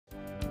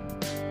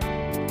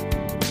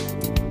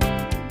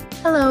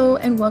Hello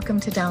and welcome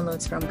to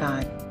Downloads from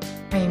God.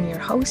 I am your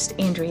host,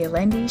 Andrea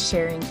Lendy,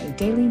 sharing a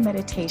daily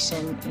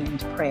meditation and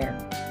prayer.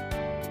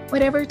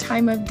 Whatever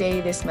time of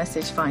day this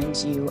message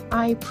finds you,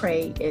 I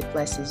pray it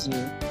blesses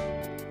you.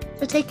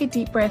 So take a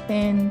deep breath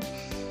in,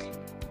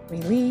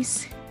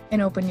 release,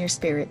 and open your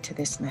spirit to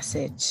this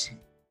message.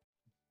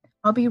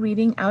 I'll be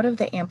reading out of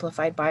the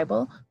Amplified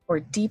Bible for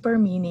deeper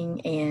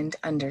meaning and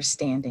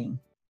understanding.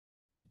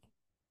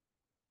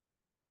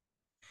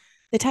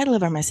 The title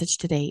of our message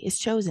today is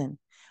Chosen.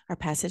 Our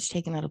passage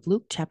taken out of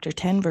Luke chapter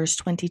 10, verse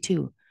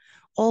 22.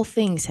 All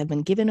things have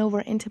been given over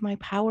into my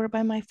power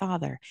by my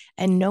Father,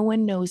 and no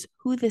one knows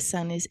who the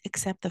Son is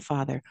except the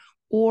Father,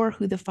 or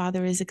who the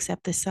Father is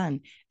except the Son,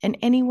 and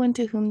anyone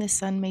to whom the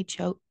Son may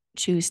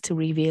choose to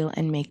reveal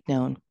and make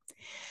known.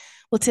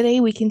 Well,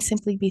 today we can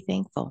simply be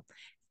thankful.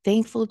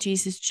 Thankful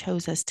Jesus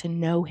chose us to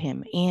know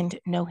him and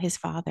know his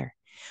Father.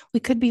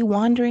 We could be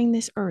wandering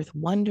this earth,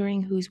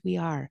 wondering whose we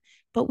are,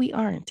 but we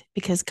aren't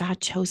because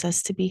God chose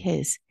us to be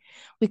his.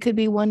 We could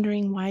be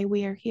wondering why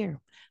we are here,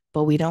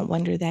 but we don't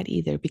wonder that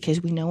either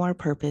because we know our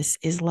purpose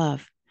is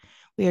love.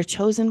 We are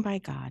chosen by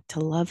God to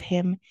love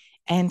him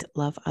and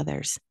love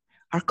others.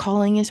 Our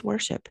calling is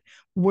worship.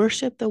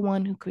 Worship the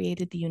one who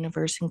created the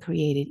universe and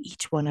created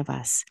each one of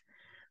us.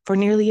 For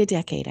nearly a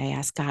decade, I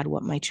asked God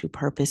what my true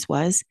purpose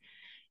was.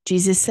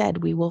 Jesus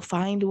said, we will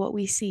find what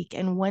we seek.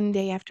 And one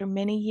day, after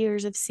many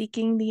years of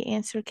seeking, the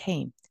answer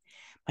came.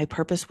 My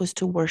purpose was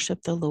to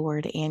worship the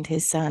Lord and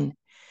his Son.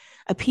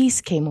 A peace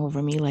came over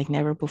me like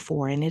never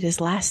before, and it has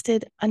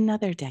lasted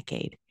another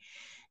decade.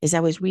 As I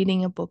was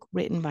reading a book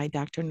written by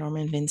Dr.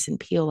 Norman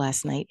Vincent Peale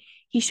last night,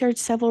 he shared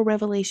several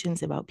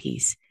revelations about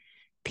peace.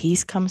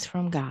 Peace comes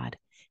from God.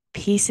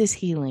 Peace is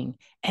healing,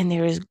 and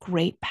there is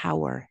great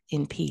power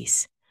in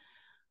peace.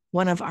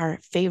 One of our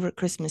favorite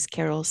Christmas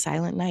carols,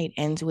 Silent Night,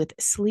 ends with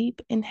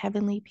sleep in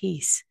heavenly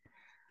peace.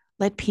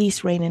 Let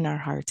peace reign in our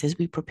hearts as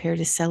we prepare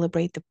to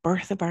celebrate the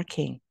birth of our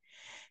King.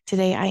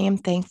 Today, I am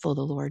thankful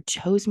the Lord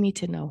chose me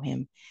to know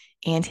him,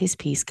 and his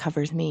peace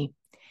covers me.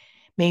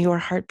 May your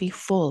heart be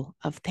full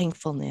of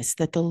thankfulness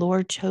that the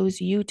Lord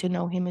chose you to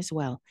know him as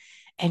well,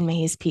 and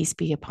may his peace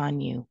be upon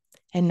you.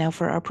 And now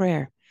for our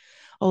prayer.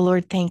 Oh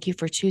Lord, thank you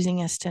for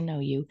choosing us to know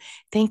you.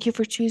 Thank you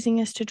for choosing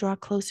us to draw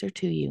closer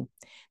to you.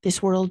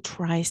 This world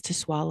tries to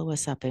swallow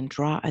us up and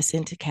draw us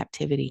into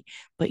captivity,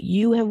 but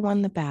you have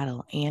won the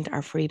battle and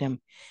our freedom.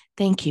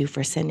 Thank you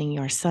for sending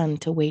your Son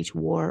to wage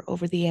war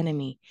over the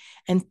enemy.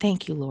 And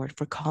thank you, Lord,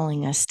 for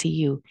calling us to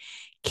you.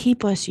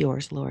 Keep us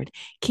yours, Lord.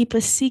 Keep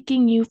us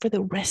seeking you for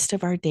the rest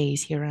of our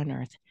days here on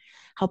earth.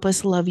 Help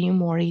us love you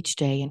more each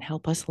day and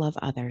help us love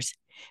others.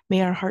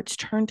 May our hearts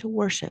turn to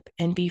worship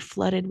and be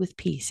flooded with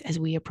peace as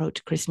we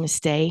approach Christmas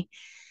Day.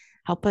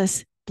 Help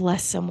us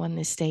bless someone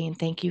this day and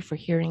thank you for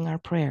hearing our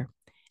prayer.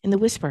 And the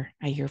whisper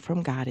I hear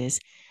from God is,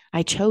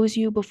 I chose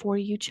you before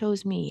you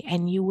chose me,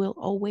 and you will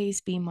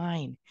always be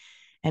mine.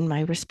 And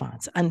my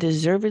response,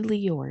 undeservedly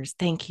yours.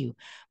 Thank you,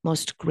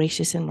 most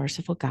gracious and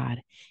merciful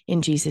God.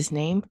 In Jesus'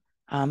 name,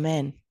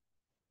 amen.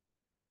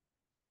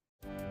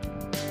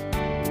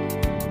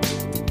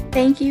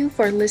 Thank you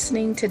for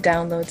listening to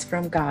Downloads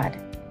from God.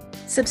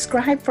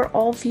 Subscribe for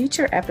all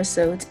future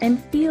episodes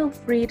and feel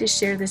free to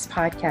share this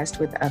podcast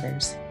with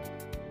others.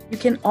 You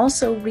can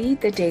also read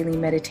the daily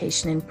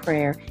meditation and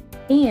prayer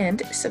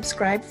and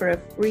subscribe for a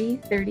free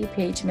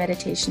 30-page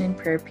meditation and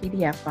prayer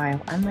PDF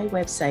file on my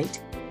website,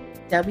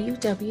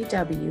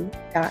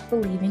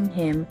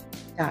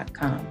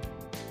 www.believinghim.com.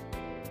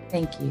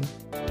 Thank you.